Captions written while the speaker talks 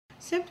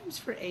Symptoms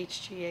for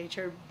HGH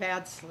are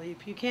bad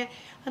sleep. You can't,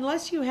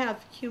 unless you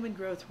have human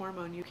growth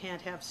hormone, you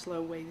can't have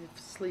slow wave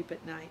sleep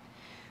at night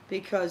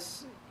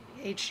because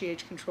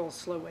HGH controls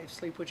slow wave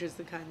sleep, which is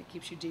the kind that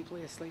keeps you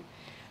deeply asleep.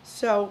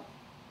 So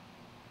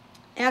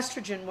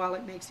estrogen, while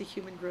it makes a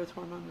human growth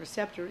hormone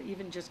receptor,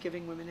 even just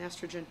giving women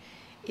estrogen,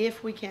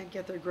 if we can't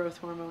get their growth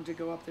hormone to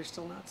go up, they're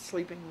still not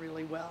sleeping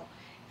really well.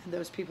 And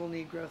those people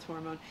need growth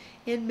hormone.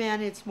 In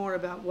men, it's more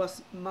about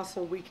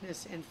muscle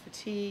weakness and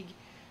fatigue.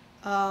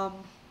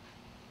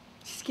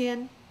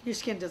 Skin, your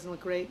skin doesn't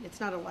look great. It's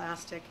not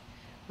elastic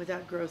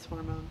without growth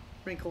hormone.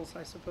 Wrinkles,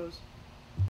 I suppose.